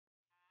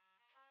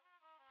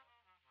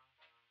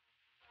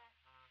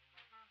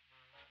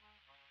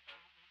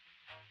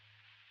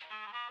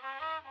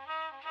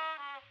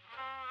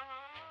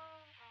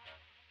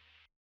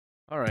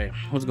All right,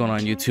 what's going on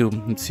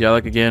YouTube? It's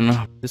Alec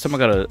again. This time I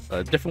got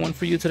a different one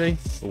for you today,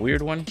 a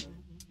weird one.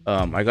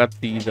 I got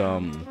these I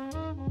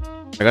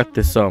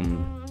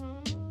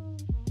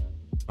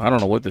don't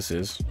know what this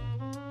is.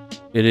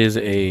 It is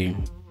a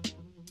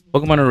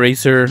Pokemon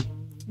Eraser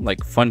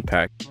like fun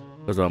pack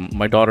because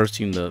my daughter's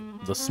seen the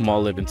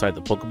small lib inside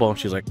the Pokeball and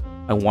she's like,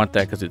 I want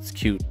that because it's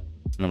cute.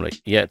 And I'm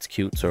like, yeah, it's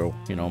cute, so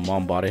you know,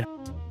 mom bought it.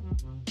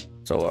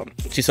 So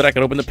she said I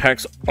could open the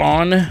packs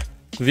on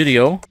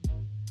video.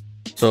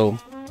 So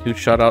huge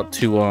shout out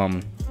to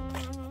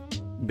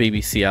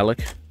baby C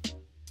Alec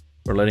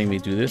for letting me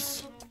do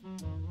this.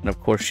 And of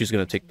course she's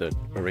gonna take the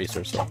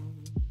eraser, so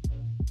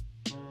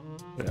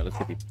yeah, let's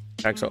get the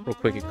packs out real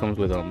quick. It comes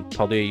with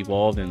𝕊𝕄𝕆𝕃𝕀𝕍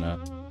Evolved and a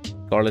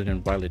Scarlet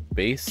and Violet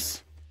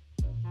base.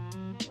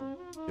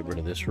 Get rid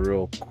of this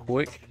real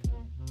quick.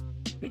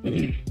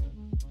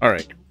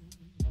 Alright.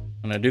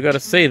 And I do gotta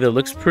say that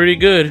looks pretty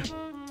good.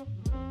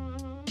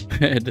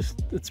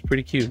 It's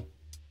pretty cute.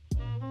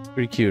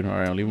 Pretty cute.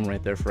 Alright, I'll leave them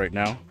right there for right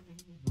now.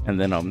 And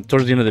then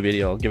towards the end of the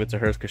video I'll give it to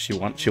her because she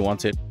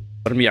wants it.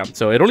 But yeah,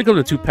 so it only comes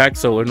with 2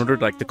 packs, so in order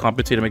to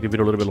compensate and make the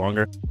video a little bit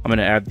longer, I'm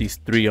gonna add these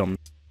 3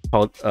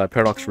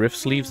 Paradox Rift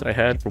sleeves that I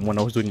had from when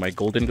I was doing my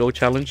Golden Go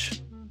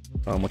challenge,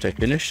 which I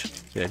finished.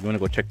 So yeah, if you want to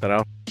go check that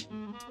out,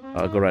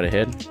 go right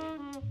ahead.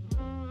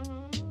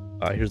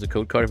 Here's the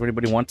code card if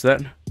anybody wants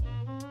that.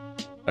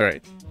 All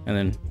right, and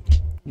then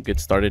we'll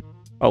get started.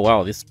 Oh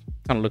wow, this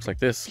kind of looks like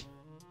this.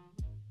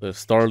 The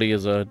Starly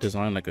is a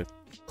design like a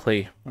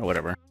clay or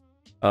whatever.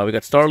 We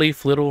got Starly,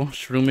 Flittle,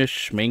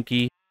 Shroomish,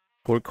 Mankey,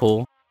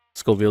 Torkoal,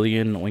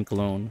 Scovillian,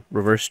 Oinkologne,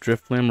 Reverse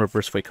Drifblim,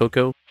 Reverse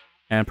Fuecoco,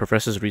 and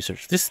Professor's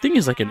Research. This thing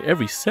is like in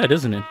every set,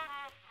 isn't it?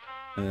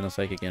 And then a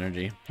Psychic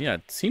Energy. Yeah,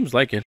 it seems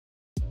like it.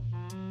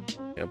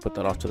 Yeah, put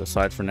that off to the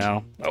side for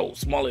now. Oh,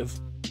 Smoliv.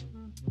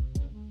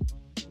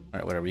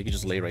 Alright, whatever. You can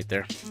just lay right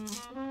there.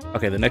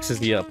 Okay, the next is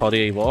the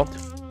𝕊𝕄𝕆𝕃𝕀𝕍 Evolved.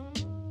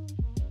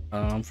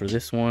 For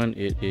this one,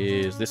 it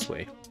is this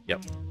way.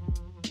 Yep.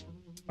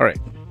 Alright.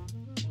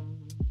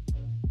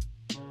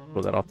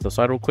 Pull that off to the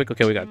side real quick.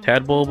 Okay, we got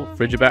Tadbulb,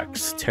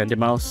 Frigibax,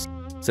 Tandemaus,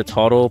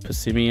 Citadel,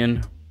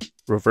 Passimian,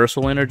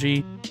 Reversal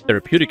Energy,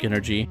 Therapeutic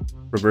Energy,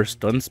 Reverse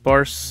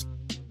Dunsparce,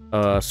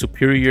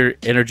 Superior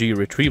Energy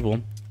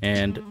Retrieval,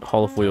 and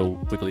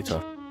Holofoil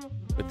Wigglytuff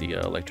with the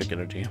Electric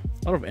Energy.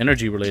 A lot of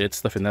energy related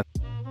stuff in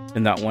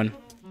that one.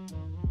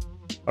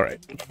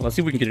 Alright, let's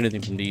see if we can get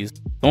anything from these.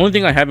 The only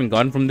thing I haven't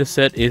gotten from this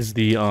set is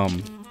the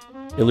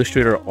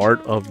illustrator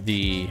art of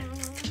the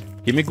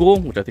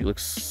Gimmighoul, which I think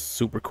looks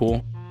super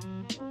cool.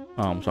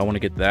 So I want to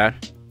get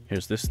that.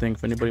 Here's this thing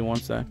if anybody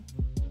wants that.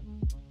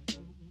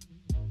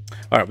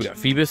 Alright, we got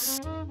Phoebus,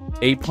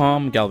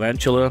 Aipom,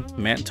 Galvantula,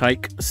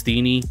 Mantike,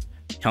 Steenie,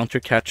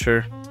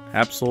 Countercatcher,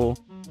 Absol,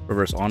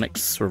 Reverse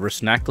Onyx, Reverse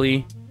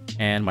Snackley,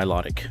 and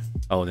Milotic.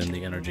 Oh, then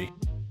the energy.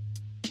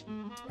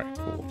 Alright,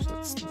 cool. So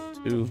that's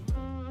 2.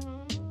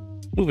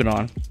 Moving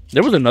on.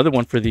 There was another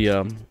one for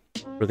the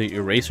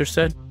eraser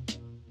set,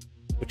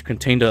 which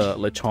contained a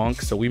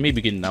Lechonk, so we may be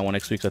getting that one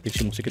next week. So I think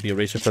she wants to get the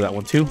eraser for that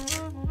one too.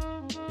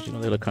 You know,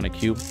 they look kind of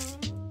cute.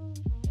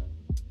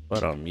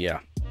 But yeah.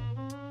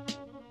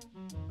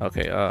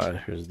 Okay,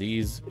 here's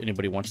these.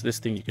 Anybody wants this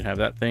thing, you can have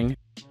that thing.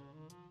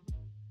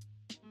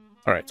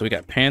 Alright, so we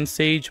got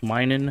Pansage,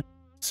 Minun,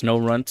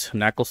 Snowrunt,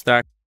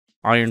 Knacklestack,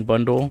 Iron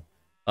Bundle,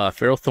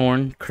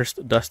 Ferrothorn,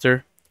 Cursed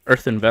Duster,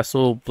 Earthen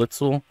Vessel,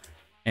 Blitzel,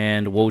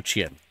 and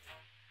Wo-Chien.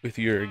 With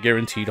your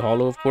guaranteed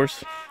holo, of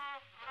course.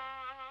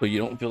 But you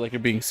don't feel like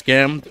you're being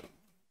scammed.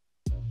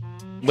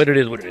 But it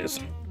is what it is.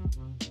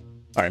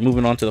 Alright,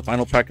 moving on to the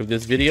final pack of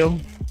this video.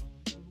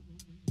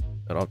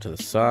 That off to the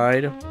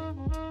side.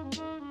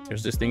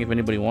 There's this thing if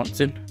anybody wants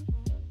it.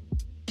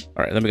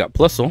 Alright, then we got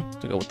Plusle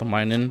to go with the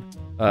Minun.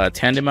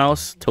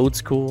 Tandemaus,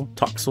 Toadstool,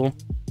 Toxel,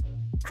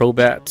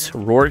 Crobat,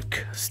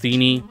 Rourke,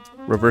 Steenie,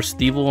 Reverse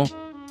Stevel,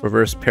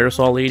 Reverse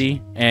Parasol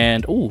Lady,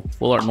 and ooh,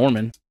 Full Art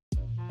Norman.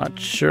 Not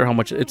sure how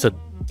much. It's a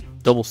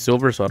double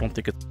silver, so I don't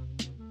think it's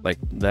like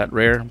that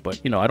rare. But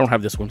you know, I don't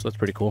have this one, so that's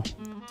pretty cool.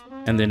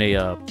 And then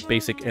a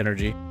basic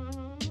energy.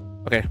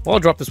 Okay, well, I'll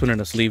drop this one in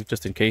a sleeve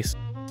just in case.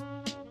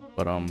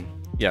 But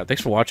yeah,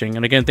 thanks for watching.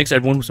 And again, thanks to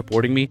everyone who's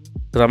supporting me,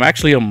 because I'm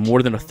actually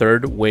more than a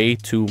third way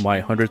to my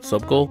 100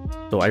 sub goal.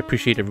 So I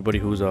appreciate everybody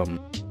who's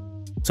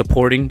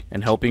supporting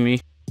and helping me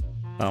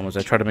as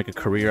I try to make a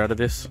career out of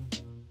this.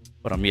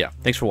 But yeah,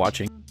 thanks for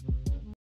watching.